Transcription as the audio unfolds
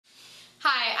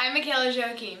I'm Michaela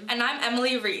Joachim. And I'm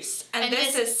Emily Reese. And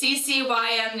this is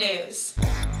CCYM News.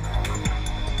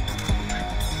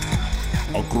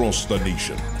 Across the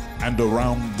nation and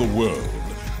around the world,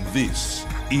 this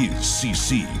is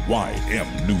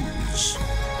CCYM News.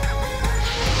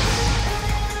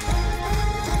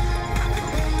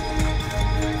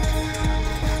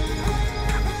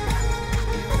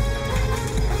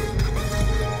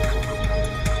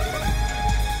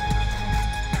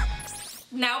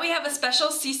 Now we have a special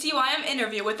CCYM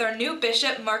interview with our new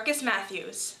Bishop, Marcus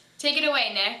Matthews. Take it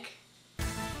away, Nick.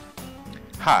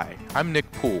 Hi, I'm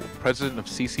Nick Poole, president of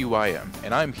CCYM,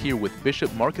 and I'm here with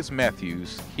Bishop Marcus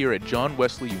Matthews here at John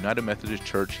Wesley United Methodist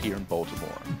Church here in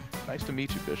Baltimore. Nice to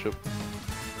meet you, Bishop.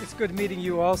 It's good meeting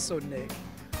you also, Nick.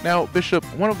 Now, Bishop,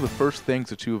 one of the first things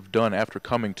that you have done after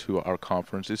coming to our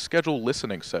conference is schedule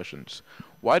listening sessions.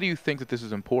 Why do you think that this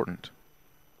is important?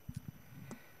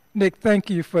 Nick, thank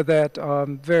you for that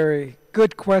very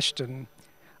good question.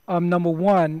 Number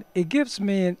one, it gives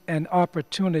me an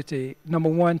opportunity, number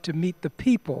one, to meet the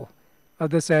people of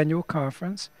this annual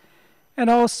conference. And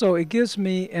also, it gives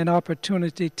me an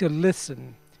opportunity to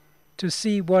listen, to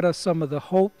see what are some of the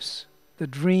hopes, the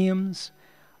dreams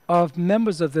of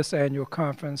members of this annual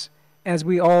conference as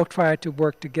we all try to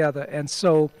work together. And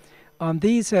so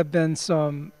these have been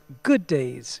some good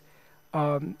days.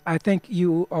 I think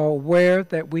you are aware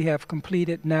that we have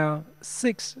completed now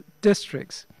 6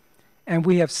 districts, and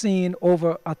we have seen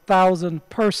over 1,000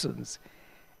 persons,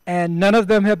 and none of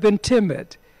them have been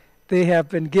timid. They have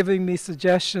been giving me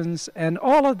suggestions, and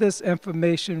all of this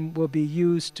information will be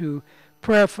used to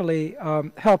prayerfully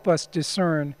help us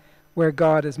discern where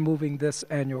God is moving this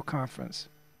annual conference.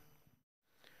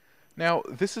 Now,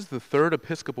 this is the 3rd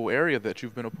Episcopal area that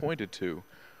you've been appointed to.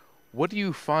 What do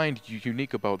you find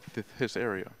unique about this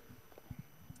area?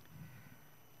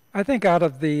 I think out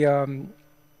of the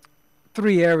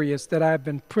 3 areas that I've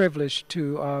been privileged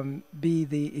to be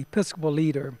the Episcopal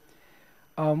leader,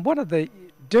 one of the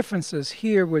differences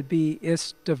here would be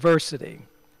its diversity.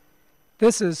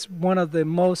 This is one of the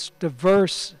most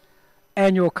diverse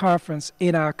annual conference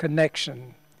in our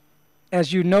connection.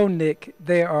 As you know, Nick,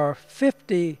 there are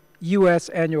 50 U.S.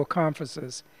 annual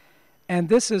conferences, and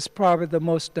this is probably the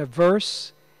most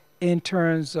diverse in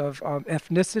terms of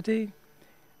ethnicity.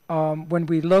 When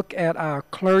we look at our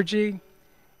clergy,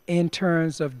 in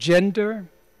terms of gender,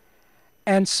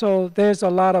 and so there's a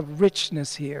lot of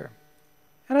richness here.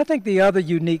 And I think the other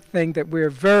unique thing that we're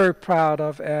very proud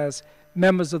of as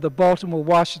members of the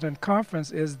Baltimore-Washington Conference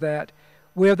is that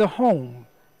we're the home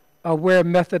of where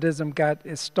Methodism got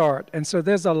its start. And so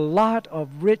there's a lot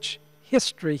of rich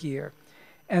history here.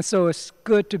 And so it's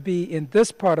good to be in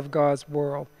this part of God's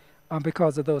world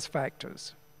because of those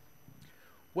factors.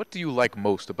 What do you like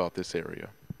most about this area?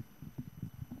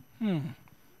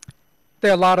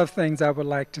 There are a lot of things I would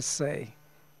like to say.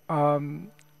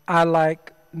 I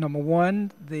like, number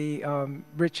one, the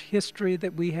rich history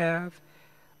that we have.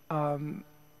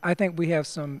 I think we have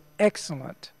some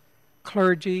excellent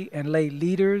clergy and lay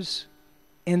leaders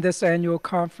in this annual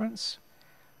conference.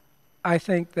 I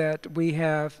think that we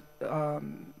have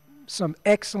some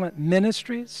excellent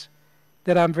ministries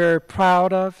that I'm very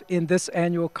proud of in this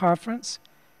annual conference.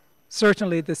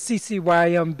 Certainly the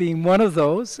CCYM being one of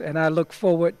those, and I look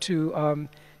forward to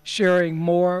sharing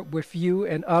more with you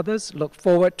and others. Look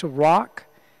forward to ROC,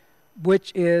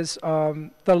 which is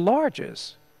the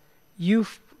largest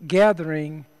youth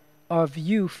gathering of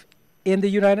youth in the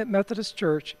United Methodist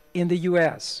Church in the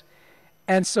U.S.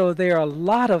 And so there are a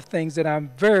lot of things that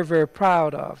I'm very, very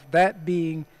proud of, that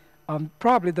being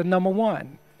probably the number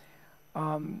one.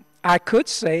 I could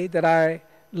say that I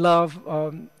love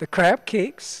the crab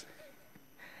cakes.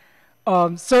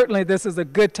 Certainly this is a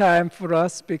good time for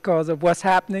us because of what's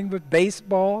happening with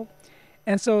baseball.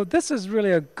 And so this is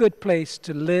really a good place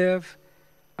to live,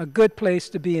 a good place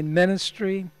to be in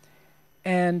ministry.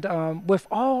 And with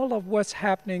all of what's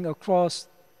happening across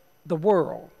the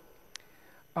world,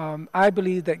 I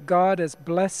believe that God is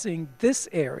blessing this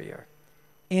area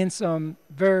in some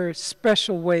very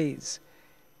special ways.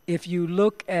 If you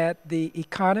look at the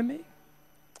economy,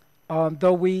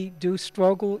 though we do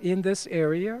struggle in this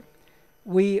area,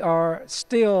 we are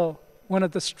still one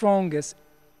of the strongest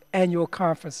annual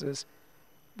conferences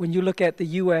when you look at the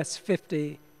U.S.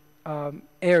 50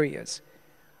 areas.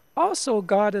 Also,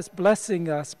 God is blessing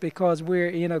us because we're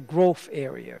in a growth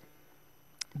area.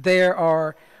 There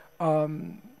are,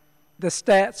 the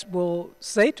stats will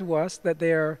say to us that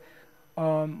there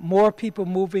are more people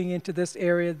moving into this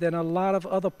area than a lot of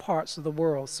other parts of the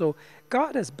world. So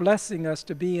God is blessing us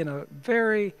to be in a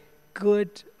very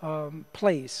good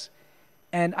place.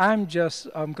 And I'm just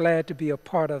glad to be a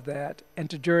part of that and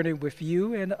to journey with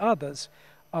you and others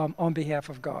on behalf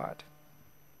of God.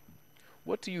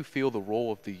 What do you feel the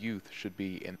role of the youth should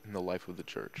be in the life of the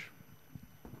church?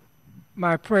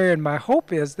 My prayer and my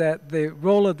hope is that the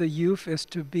role of the youth is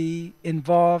to be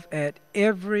involved at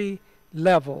every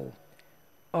level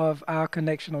of our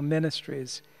connectional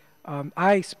ministries.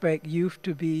 I expect youth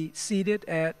to be seated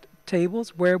at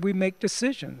tables where we make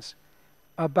decisions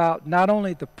about not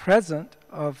only the present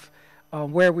of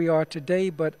where we are today,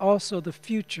 but also the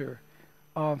future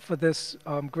for this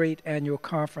great annual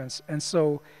conference. And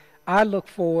so I look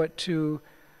forward to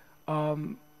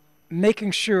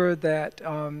making sure that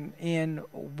in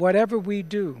whatever we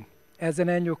do as an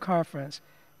annual conference,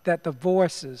 that the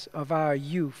voices of our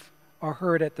youth are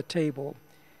heard at the table.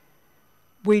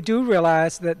 We do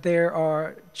realize that there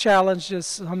are challenges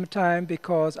sometimes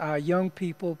because our young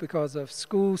people, because of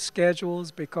school schedules,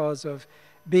 because of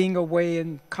being away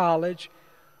in college.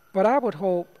 But I would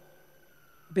hope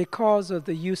because of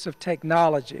the use of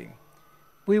technology,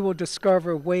 we will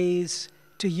discover ways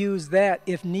to use that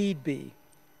if need be,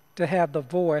 to have the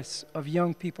voice of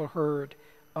young people heard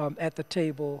at the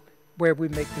table where we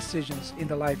make decisions in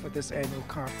the life of this annual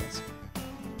conference.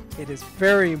 It is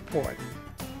very important,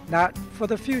 not for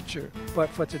the future, but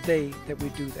for today that we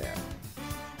do that.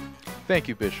 Thank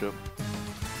you, Bishop.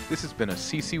 This has been a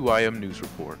CCYM News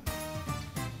Report.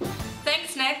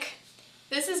 Thanks, Nick.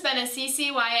 This has been a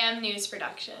CCYM News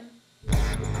production.